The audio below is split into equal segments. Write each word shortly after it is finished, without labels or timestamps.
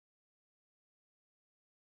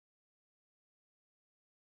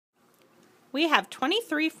We have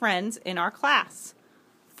 23 friends in our class.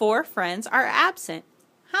 4 friends are absent.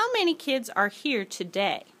 How many kids are here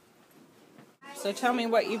today? So tell me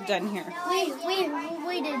what you've done here. We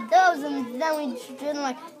did those, and then we did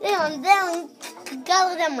then we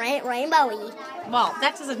got them rainbowy. Well,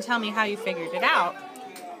 that doesn't tell me how you figured it out.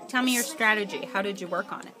 Tell me your strategy. How did you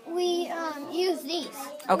work on it? We used these.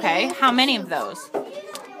 Okay, how many of those? 23.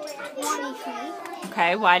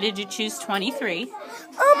 Okay, why did you choose 23?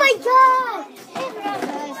 Oh my God!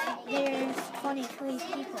 Because there's 23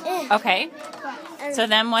 people. Okay, so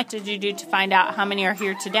then what did you do to find out how many are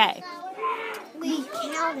here today? We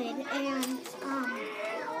counted and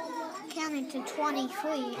counted to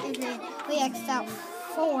 23, and then we X'd out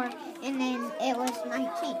 4, and then it was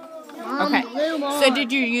 19. Okay, so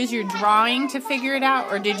did you use your drawing to figure it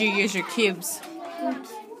out, or did you use your cubes?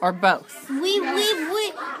 Or both? We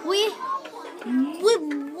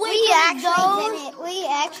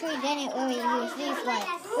actually didn't when we used these, but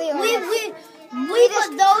we put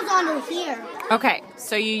those under here. Okay,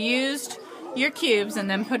 so you used your cubes and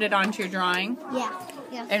then put it onto your drawing? Yeah.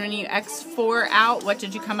 And when you X 4 out, what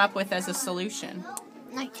did you come up with as a solution?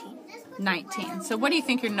 19. 19. So what do you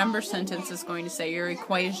think your number sentence is going to say, your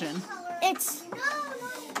equation? It's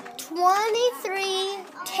 23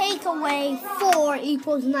 take away 4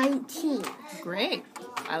 equals 19. Great.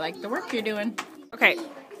 I like the work you're doing. Okay.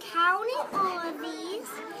 Counting all of these.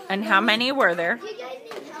 And how many were there?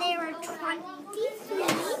 There were 23.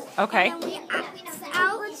 Okay. And we X'd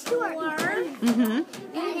out 4. Mm-hmm. And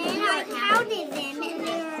then I counted them, and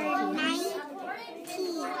there were 19.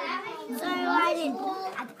 So I did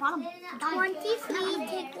at the bottom. 23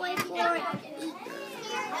 take away 4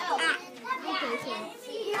 equals 19.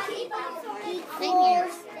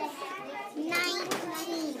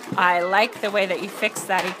 I like the way that you fixed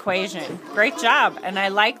that equation. Great job. And I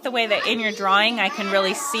like the way that in your drawing I can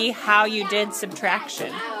really see how you did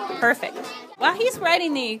subtraction. Perfect. While he's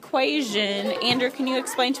writing the equation, Andrew, can you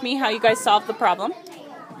explain to me how you guys solved the problem?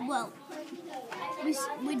 Well,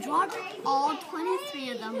 we drew all 23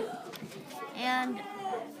 of them, and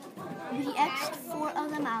we X'd 4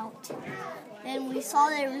 of them out. Then we saw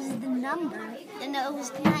there was the number, and it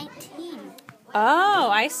was 19. Oh,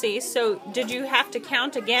 I see. So did you have to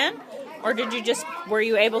count again? Or were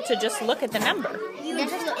you able to just look at the number? You were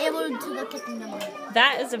just able to look at the number.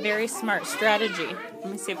 That is a very smart strategy. Let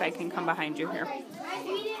me see if I can come behind you here.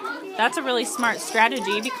 That's a really smart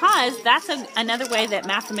strategy because that's another way that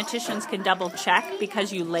mathematicians can double check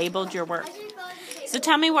because you labeled your work. So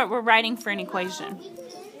tell me what we're writing for an equation.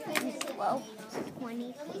 Well,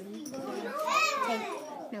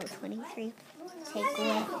 23 take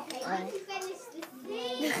away.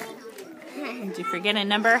 Did you forget a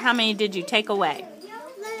number? How many did you take away?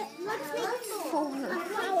 4.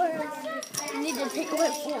 You need to take away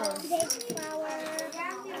 4.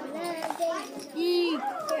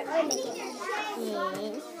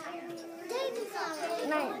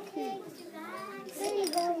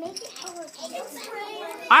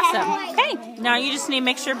 Awesome. Okay, now you just need to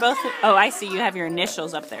make sure both... Oh, I see you have your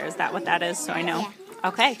initials up there. Is that what that is? So I know.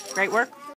 Okay, great work.